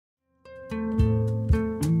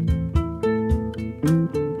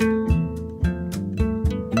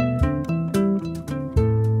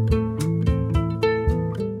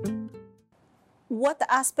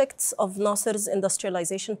aspects of Nasser's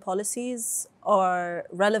industrialization policies are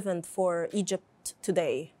relevant for Egypt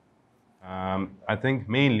today? I think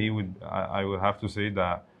mainly I would have to say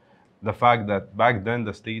that the fact that back then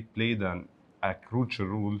the state played a crucial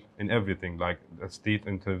role in everything, like the state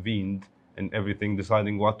intervened in everything,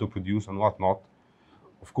 deciding what to produce and what not.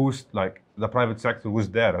 Of course, like the private sector was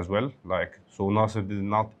there as well, like so Nasser did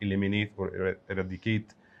not eliminate or eradicate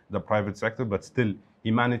the private sector, but still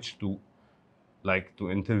he managed to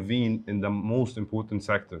intervene in the most important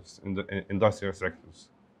sectors, in the industrial sectors,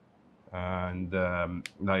 and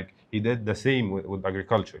like he did the same with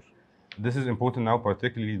agriculture. This is important now,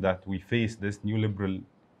 particularly that we face this new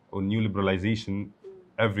liberalization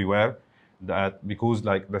everywhere. That because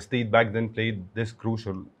like the state back then played this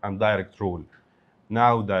crucial and direct role.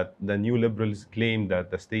 Now that the new liberals claim that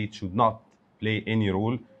the state should not play any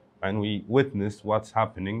role, and we witness what's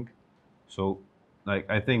happening. So, like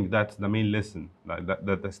I think that's the main lesson, like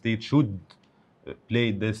that the state should play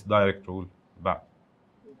this direct role back.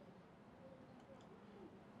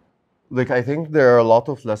 Like, I think there are a lot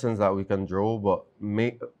of lessons that we can draw, but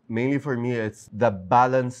mainly for me, it's the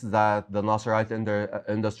balance that the Nasserite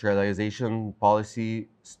industrialization policy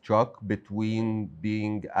struck between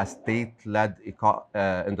being a state-led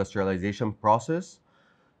industrialization process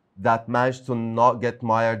that managed to not get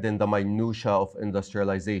mired in the minutia of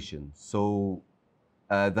industrialization. So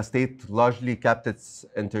the state largely kept its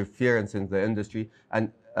interference in the industry,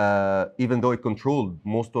 and even though it controlled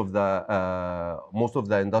most of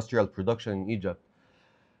the industrial production in Egypt,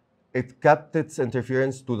 it kept its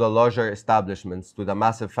interference to the larger establishments, to the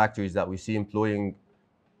massive factories that we see employing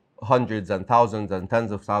hundreds and thousands and tens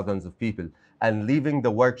of thousands of people, and leaving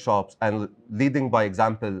the workshops and leading by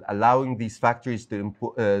example, allowing these factories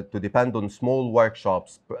to depend on small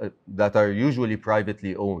workshops that are usually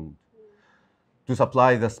privately owned to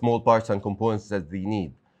supply the small parts and components that they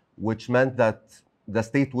need, which meant that the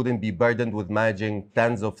state wouldn't be burdened with managing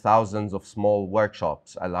tens of thousands of small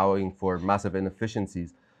workshops, allowing for massive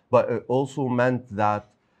inefficiencies. But it also meant that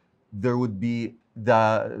there would be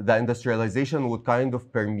the industrialization would kind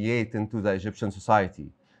of permeate into the Egyptian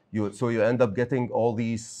society. So you end up getting all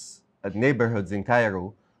these neighborhoods in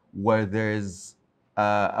Cairo where there is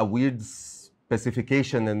a weird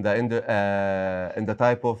specification in the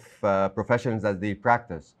type of professions that they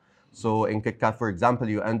practice. So in Kikka, for example,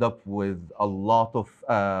 you end up with a lot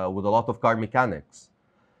of car mechanics,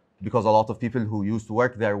 because a lot of people who used to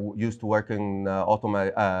work there used to work in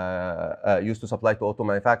used to supply to auto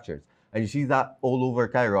manufacturers, and you see that all over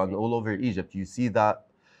Cairo and all over Egypt. You see that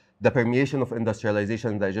the permeation of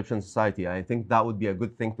industrialization in the Egyptian society. I think that would be a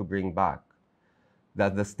good thing to bring back.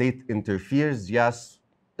 That the state interferes, yes,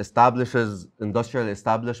 establishes industrial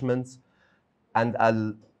establishments, and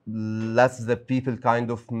lets the people kind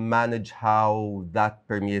of manage how that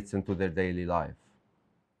permeates into their daily life.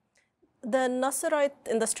 The Nasserite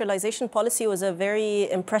industrialization policy was a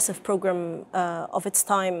very impressive program of its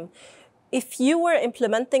time. If you were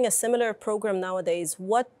implementing a similar program nowadays,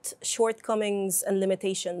 what shortcomings and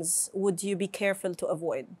limitations would you be careful to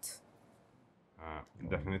avoid?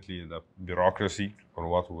 Definitely the bureaucracy, or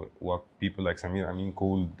what people like Samir Amin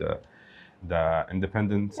called the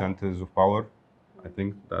independent centers of power. I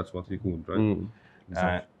think that's what he called, right?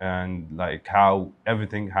 Exactly. And like how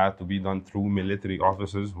everything had to be done through military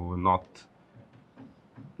officers who were not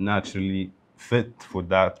naturally fit for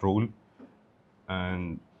that role.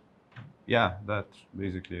 And yeah, that's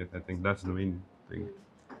basically it. I think that's the main thing.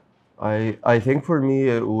 I think for me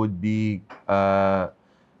it would be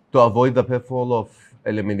to avoid the pitfall of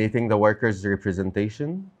eliminating the workers'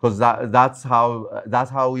 representation, because that's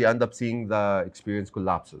how we end up seeing the experience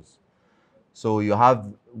collapses. So you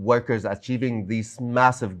have workers achieving these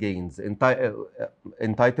massive gains,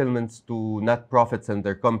 entitlements to net profits in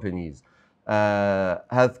their companies,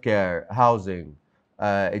 healthcare, housing,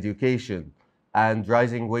 education, and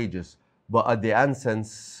rising wages. But at the end,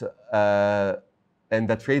 since in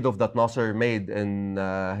the trade-off that Nasser made in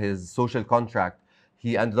his social contract,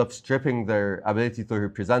 he ended up stripping their ability to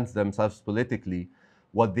represent themselves politically.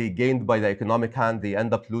 What they gained by the economic hand, they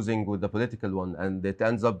end up losing with the political one. And it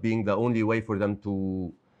ends up being the only way for them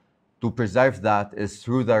to preserve that is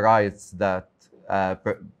through the riots that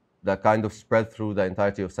kind of spread through the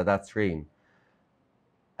entirety of Sadat's reign.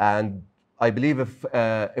 And I believe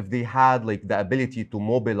if they had like the ability to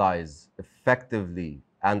mobilize effectively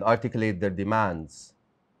and articulate their demands,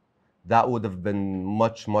 that would have been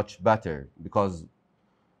much, much better, because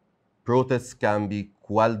protests can be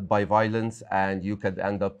quelled by violence, and you could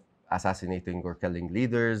end up assassinating or killing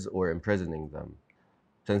leaders or imprisoning them,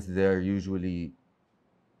 since they're usually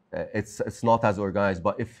it's not as organized.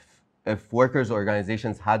 But if if workers'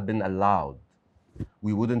 organizations had been allowed,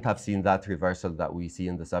 we wouldn't have seen that reversal that we see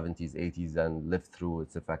in the 70s, 80s, and lived through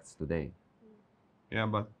its effects today. Yeah,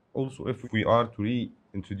 but also if we are to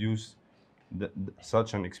reintroduce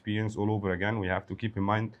such an experience all over again, we have to keep in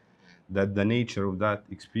mind that the nature of that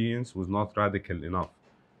experience was not radical enough.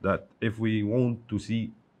 That if we want to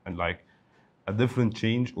see like a different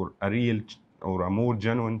change or a real or a more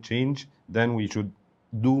genuine change, then we should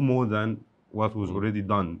do more than what was already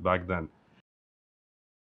done back then.